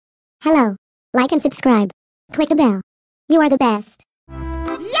Hello. Like and subscribe. Click the bell. You are the best.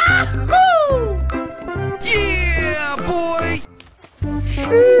 Yahoo! Yeah, boy!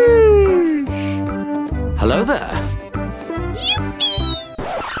 Hello there. Yippee!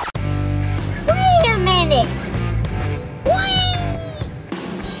 Wait a minute!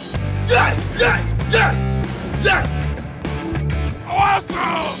 Yes! Yes! Yes! Yes!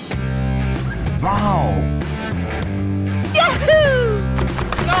 Awesome! Wow! Yahoo!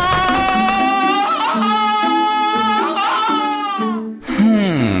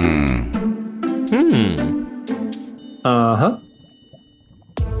 Uh-huh.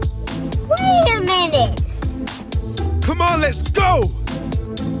 Wait a minute! Come on, let's go!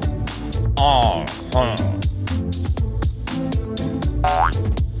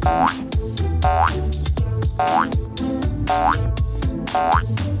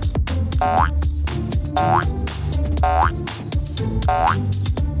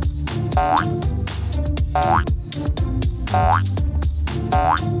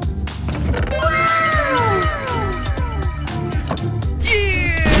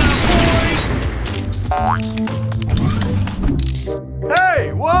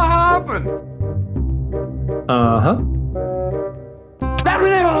 Hey, what happened? Uh-huh.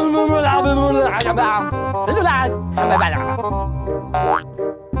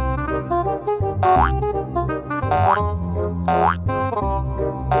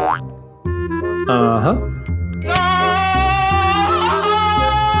 Uh-huh.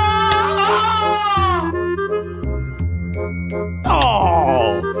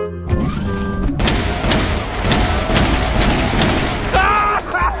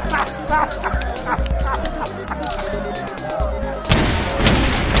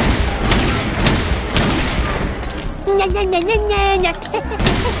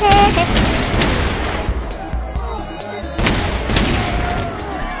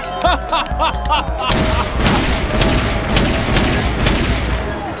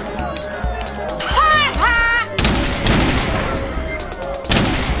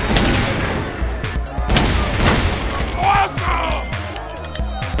 Awesome!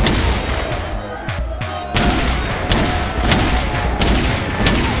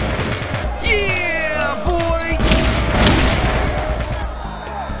 Yeah, boy!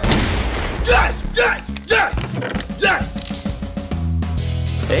 Yes! Yes! Yes! Yes!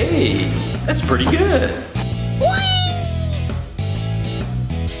 Hey, that's pretty good.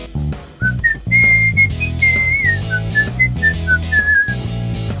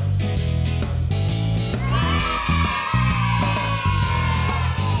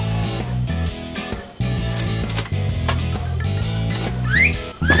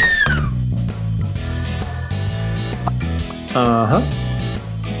 Uh-huh.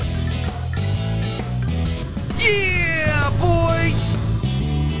 Yeah, boy!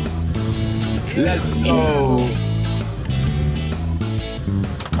 Let's go!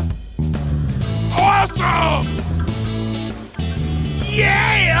 Awesome!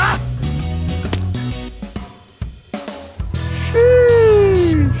 Yeah!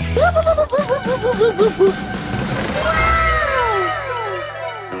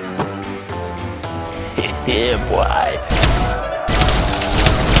 Yeah, boy.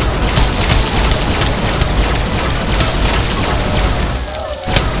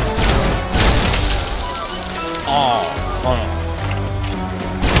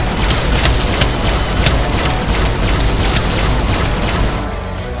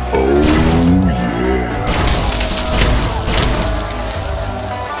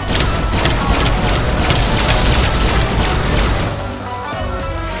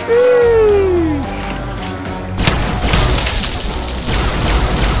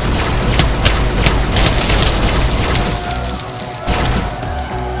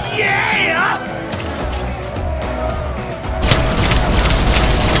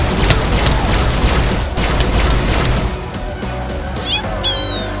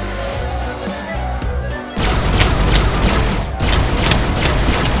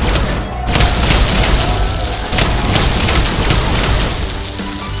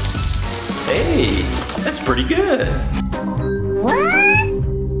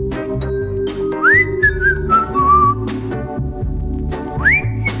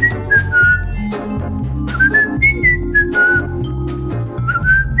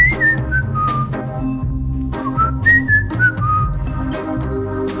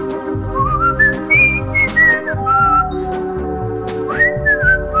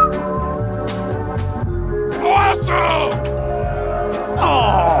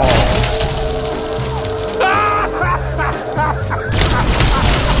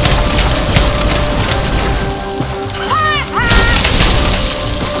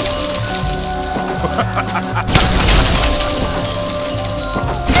 Hey,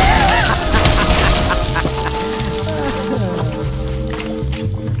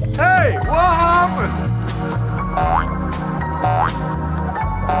 what happened?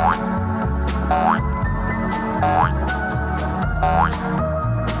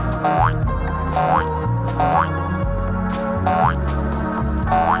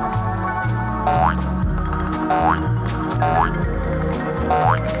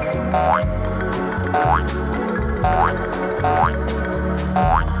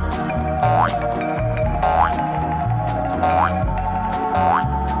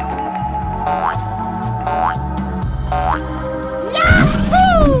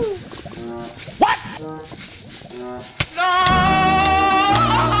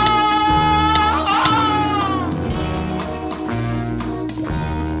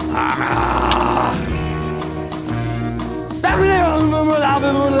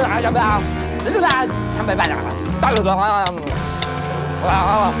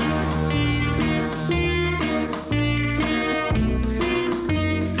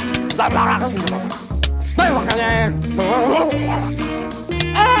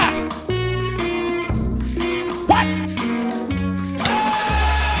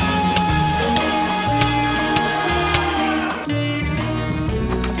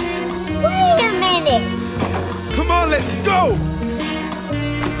 Wait a minute. Come on, let's go!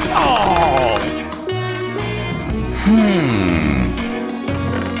 Oh!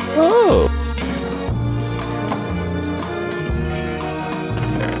 Oh.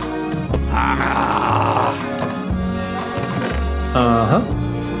 Uh-huh.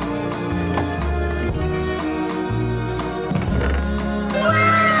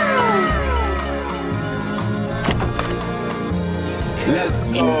 Let's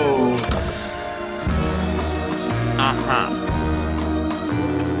go. Uh-huh.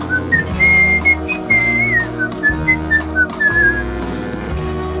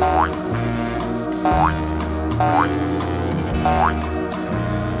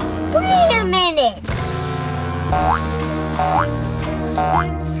 Wait a minute.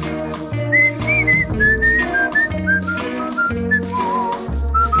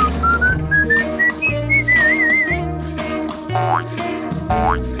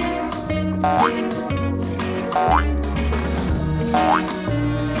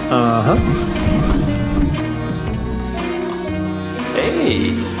 Uh-huh.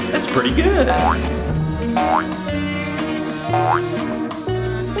 Hey, that's pretty good.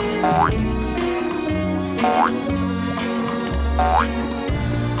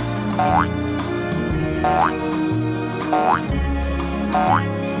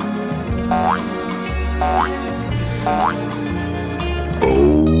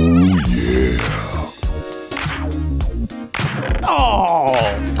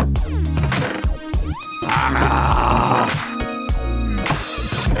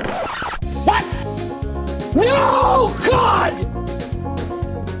 No, God!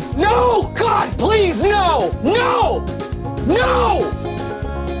 No, God, please, no! No! No!